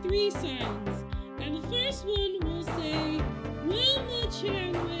see 3 signs. And the first one will say Wilma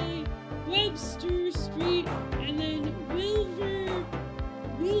Chanway, Webster Street, and then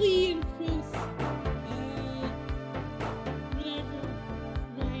Willie in quotes, whatever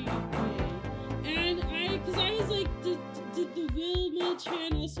way. And because I was like, did the Wilma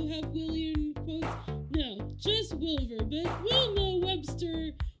Chan also have Willie in quotes? No, just Wilver. But Wilma,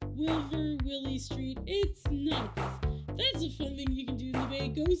 Webster, Wilver, Willie Street, it's nuts. That's a fun thing you can do in the Bay.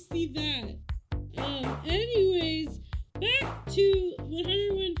 Go see that. Anyways, back to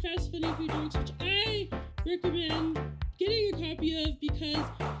 101 Fast Funny Food Jokes, which I recommend getting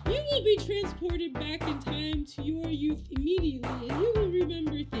be transported back in time to your youth immediately, and you will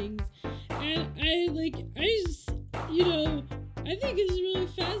remember things. And I think it's really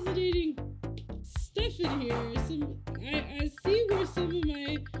fascinating stuff in here. I see where some of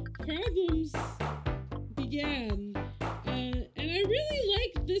my problems began, and I really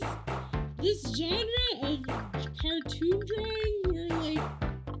like this genre of cartoon drawing where like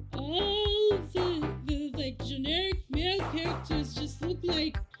all the like generic male characters just look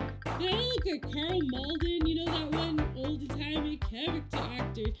like they all look like Carl Malden, you know, that one old-timey character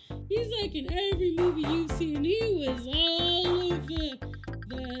actor. He's like in every movie you've seen. He was all over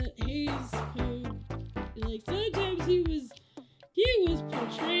the Hays Code. Like sometimes he was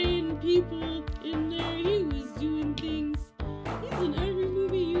portraying people in there. He was doing things. He's in every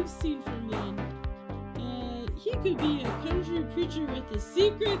movie you've seen from then. He could be a country preacher with a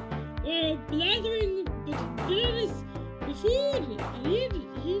secret or a blathering villainous buffoon, and you'd believe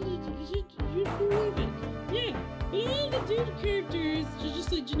it. Yeah, but all the dude characters are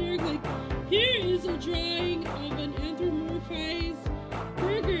just like generic. Like here is a drawing of an anthropomorphized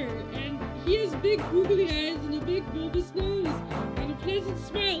burger, and he has big googly eyes and a big bulbous nose and a pleasant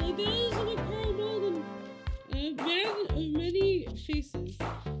smile. Like those are the Carl Malden, man of many faces.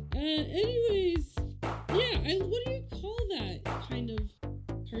 Anyways, yeah. What do you call that kind of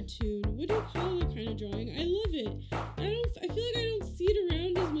cartoon? What do you call that kind of drawing? I love it. I feel like I don't see it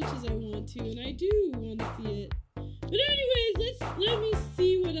around as much as I want to, and I do want to see it. But anyways, let me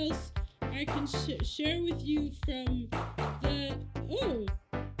see what else I can share with you from the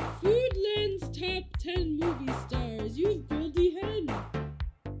Foodland's top 10 movie stars. You have Goldie Hawn.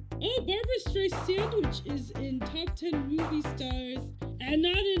 Oh, Barbra Streisandwich is in top 10 movie stars and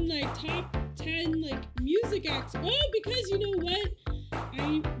not in like top 10 like music acts. Oh, because you know what?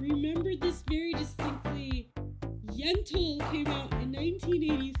 I remember this very distinctly. Lentil came out in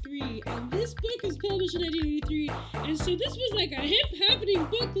 1983, and this book was published in 1983, and so this was like a hip-happening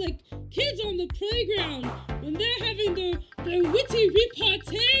book, like kids on the playground, when they're having their witty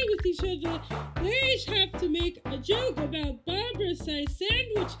repartee with each other, they have to make a joke about Barbra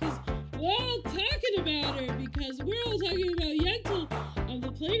Streisandwich, because we're all talking about her, because we're all talking about Lentil on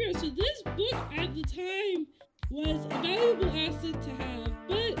the playground. So this book at the time was a valuable asset to have,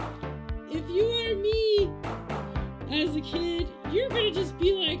 but if you are me, as a kid, you're gonna just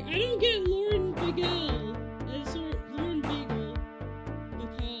be like, I don't get Lauren Bacall. Lauren Bagel.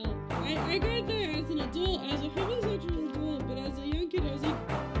 I got that as an adult, as a homosexual adult, but as a young kid, I was like,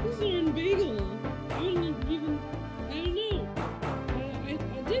 who's Lauren Bagel? I don't know. I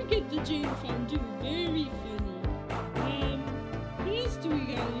did get the Jane Fondue. Very funny. What else do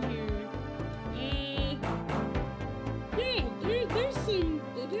we got in here?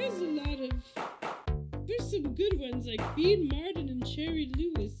 There's some good ones like Bean Martin and Cherry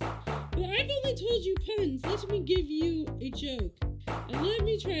Lewis. But I've only told you puns. Let me give you a joke. And let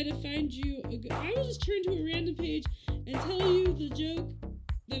me try to find you I will just turn to a random page and tell you the joke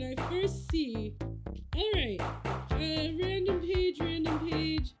that I first see. Alright. Random page. I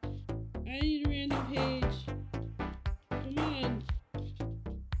need a random page. Come on.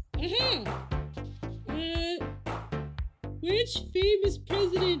 Aha! Which famous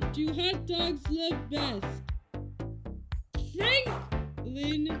president do hot dogs love best?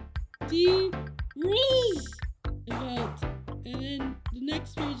 Franklin D. Roosevelt. And then the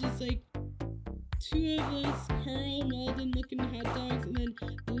next page is like two of those Carl Malden looking hot dogs, and then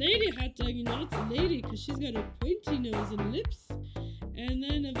a lady hot dog, you know it's a lady because she's got a pointy nose and lips. And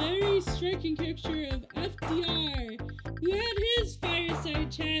then a very striking picture of FDR, who had his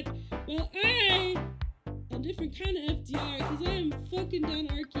fireside chat, while a different kind of FDR, because I am fucking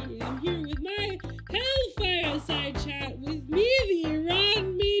Donarchy. I'm here with my hellfire side chat with me, the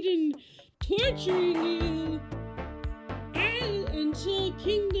Iran maiden, torturing you until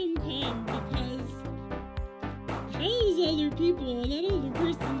kingdom come, because hell's other people, and that other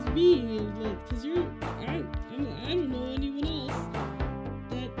person's me, because I don't know anyone else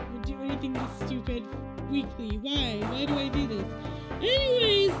that would do anything this stupid weekly. Why do I do this?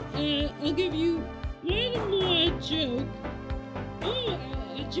 Anyways, I'll give you one more joke. Oh,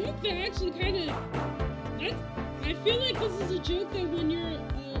 a joke that actually kind of... I feel like this is a joke that when you're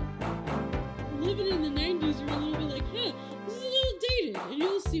living in the 90s, you're a little bit like, this is a little dated. And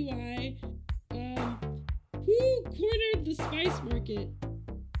you'll see why. Who cornered the spice market?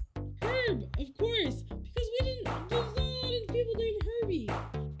 Herb, of course. Because there's not a lot of people named Herbie.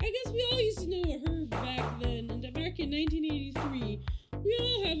 I guess we all used to know a Herb back then. And back in 1983, we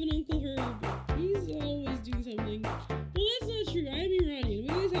all have an Uncle Herb. He's always doing something. Well, that's not true. I'm Iranian. We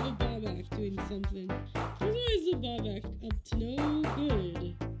always have a Bobak doing something. There's always a Bobak up to no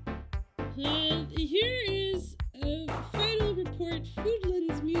good.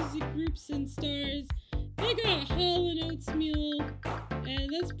 groups and stars. They got Hall & Oates meal, and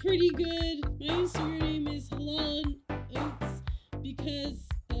that's pretty good. My Instagram name is Halal & Oats because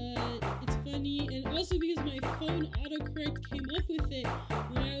it's funny, and also because my phone autocorrect came up with it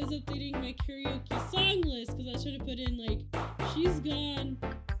when I was updating my karaoke song list, because I was trying to put in, like, She's Gone,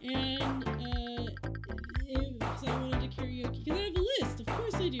 and because I wanted to karaoke, because I have a list, of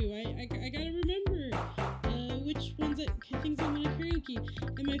course I do, I gotta remember which ones things I'm gonna karaoke,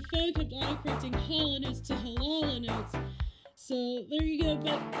 and my phone kept autocorrecting Hall & Oates to Halal & Oats, so there you go.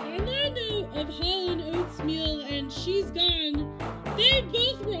 But on that note of Hall & Oates meal and She's Gone, they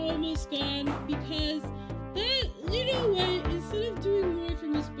both were almost gone, because that, you know what, instead of doing more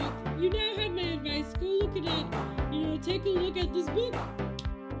from this book, you now have my advice, go look it up, take a look at this book,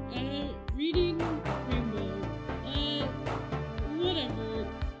 Reading Rainbow, whatever.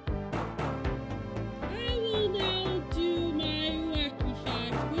 I will now do my wacky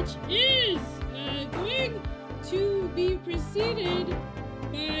fact, which is going to be preceded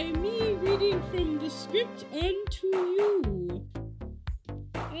by me reading from the script unto you.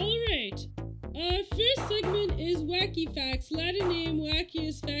 Alright, our first segment is Wacky Facts, Latin name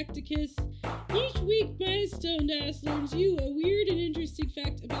Wackius Facticus. Each week, my stoned ass learns you a weird and interesting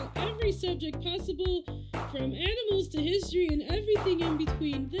fact about every subject possible, from animals to history and everything in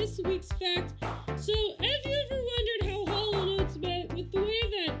between. This week's fact. So, have you ever wondered how Hall & Oates met with the way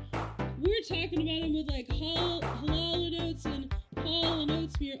that we're talking about them with like Halal & Oates and Hall &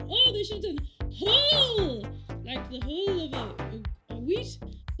 Oates meal? Oh, they should have done whole! Like the whole of a wheat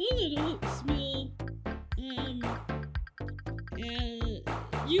Hall & Oates meal. And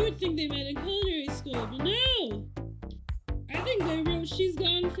you would think they met in culinary school, but no! I think they wrote She's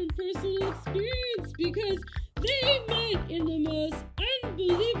Gone from personal experience, because they met in the most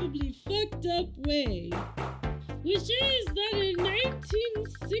unbelievably fucked up way. Which is that in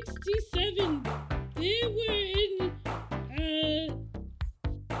 1967, they were in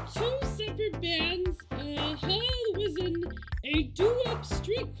two separate bands. Hall was in a doo-wop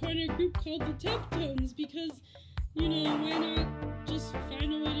street corner group called the Temptones, because, why not just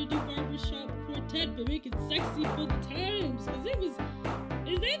find a way to do barbershop quartet but make it sexy for the times? Because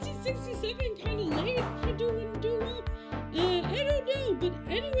is 1967 kind of late for doing doo-wop? I don't know, but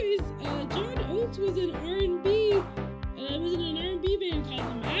anyways, John Oates was in R&B, and I was in an R&B band called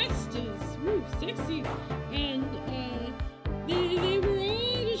the Masters. Woo, sexy. And they were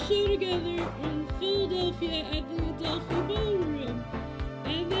all at a show together in Philadelphia at the Adelphi Ballroom.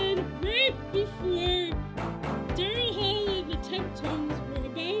 And then right before Daryl Hall and the Temptones were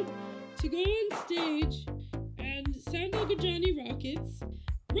about to go on stage and sound like a Johnny Rockets,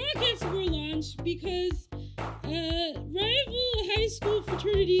 rockets were launched because rival high school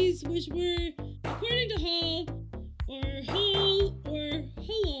fraternities, which were, according to Hall, or Hall, or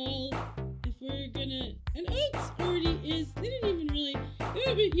Halal, if we're gonna, and Oates already is, they didn't even really,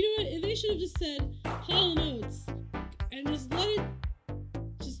 but you know what, they should have just said Hall and Oates, and just let it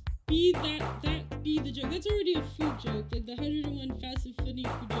just be that be the joke. That's already a food joke, like the 101 Fast and Funny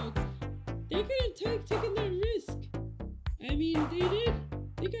food jokes. They could have taken that risk. I mean, they did.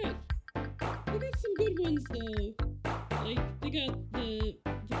 They got some good ones though. Like they got the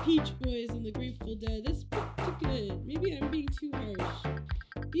Peach Boys and the Grateful Dead. That's pretty good. Maybe I'm being too harsh.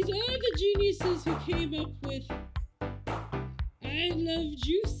 These are the geniuses who came up with I Love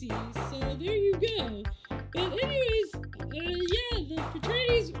Juicy. So there you go. But anyways, the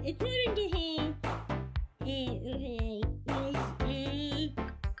fraternities, according to Hall, or Halal, was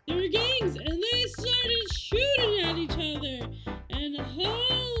they were gangs and they started shooting at each other. And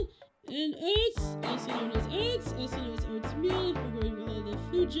Hall and Oates, also known as Oates, also known as Oates Meal, if we're going with all the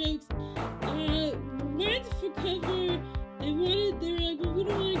food jokes, went for cover. They were like, well, we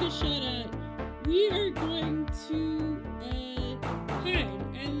don't want to get shot at. We are going to hide.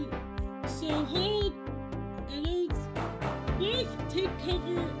 And so Hall and Oates both take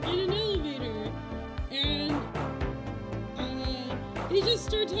cover in an elevator. And they just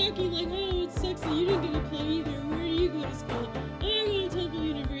start talking like, oh, it sucks that you didn't get a play either. Where do you go to school? Oh, I go to Temple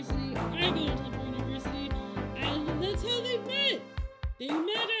University. I go to Temple University. And that's how they met. They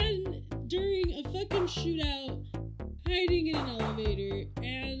met during a fucking shootout, hiding in an elevator.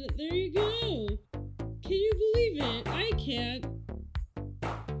 And there you go. Can you believe it? I can't.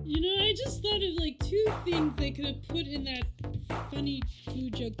 I just thought of like two things they could have put in that funny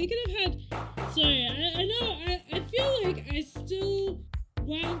food joke. They could have had, sorry, I know, I feel like I still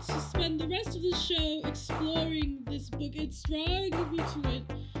want to spend the rest of the show exploring this book. It's drawing me to it.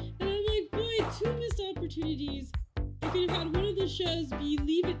 And I'm like, boy, two missed opportunities. They could have had one of the shows be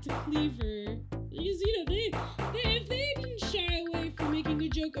Leave It to Cleaver. Because, if they didn't shy away from making a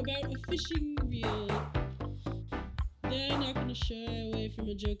joke joke about a fishing reel. They're not going to shy away from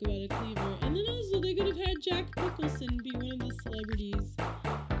a joke about a cleaver. And then also they could have had Jack Nicholson be one of the celebrities.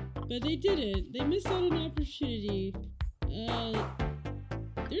 But they didn't. They missed out on an opportunity. There's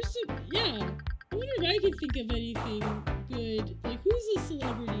some, yeah. I wonder if I can think of anything good. Like, who's a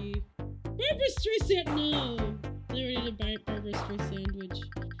celebrity? Barbra Streisand, no. They already did Barbra Streisandwich.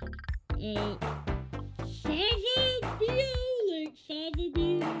 Fava Bio? Like, fava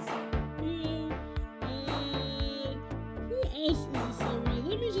beans? Bio? Who else is a celebrity?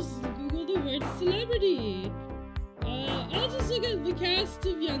 Let me just Google the word celebrity. I'll just look at the cast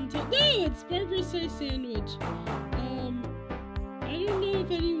of Lentil. No, it's Barbra Streisandwich. I don't know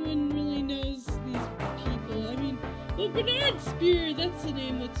if anyone really knows these people. I mean, well, Bernard Spear, that's the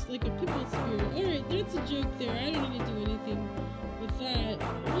name. That's like a pickle spear. Alright, that's a joke there. I don't need to do anything with that.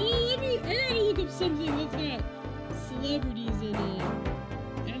 Well, I gotta look up something that's got celebrities in it.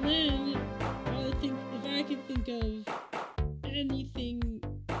 And then, I'll think, if I can think of anything.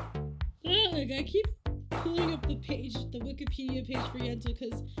 Like, I keep pulling up the page, the Wikipedia page for Lentil,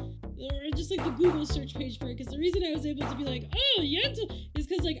 or just like the Google search page for it, because the reason I was able to be like, oh, Lentil, is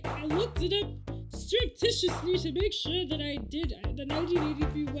because like I looked it up surreptitiously to make sure that I did, that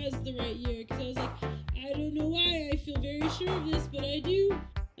 1983 was the right year, because I was like, I don't know why I feel very sure of this, but I do,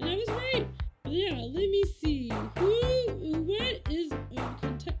 and I was right. But yeah, let me see, what is,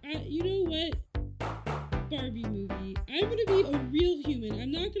 you know what, Barbie movie, I'm gonna be a real human,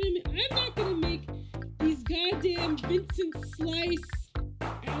 I'm not gonna make these goddamn Vincent Slice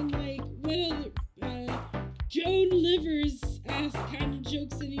and like what other Joan Livers ass kind of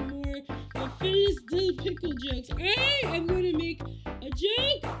jokes anymore. The Phyllis Dill pickle jokes. I am going to make a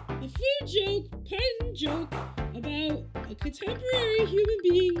joke, a food joke, pun joke about a contemporary human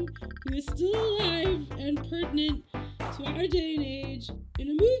being who is still alive and pertinent to our day and age in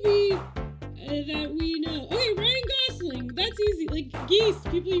a movie that we know. Okay, Ryan Gosling. That's easy. Like geese.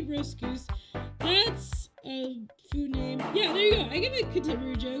 People eat roast goose. That's a food name. Yeah, there you go. I can make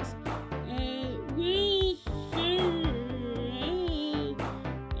contemporary jokes. Will Ferrell,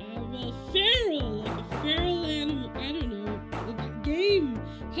 like a feral animal. I don't know. Like a game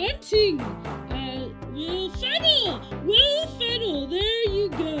hunting. Will Fennell. There you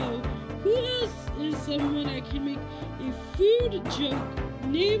go. Who else is someone I can make a food joke,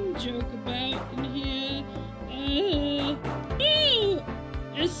 name joke about in here?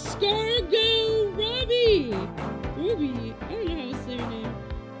 Escargot Robbie. I don't know how to say her name.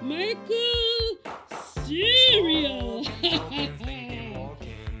 Michael Cereal.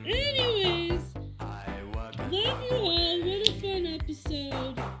 Anyways, love you all. What a fun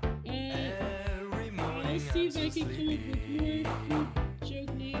episode. I'll see if I can come up with more food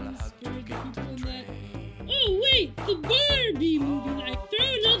joke names for the people in that. Oh wait, the Barbie movie. Like throw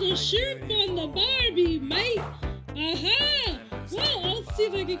another shrimp on the Barbie, mate. Aha! Well, I'll see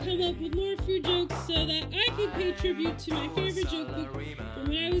if I can come up with more food jokes so that I can pay tribute to my favorite joke book from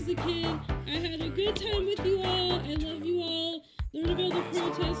when I was a kid. I had a good time with you all. I love you all. Learn about the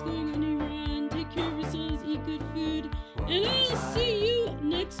protests going on in Iran. Take care of yourselves. Eat good food. And I'll see you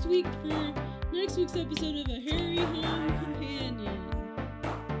next week for next week's episode of A Hairy Home Companion.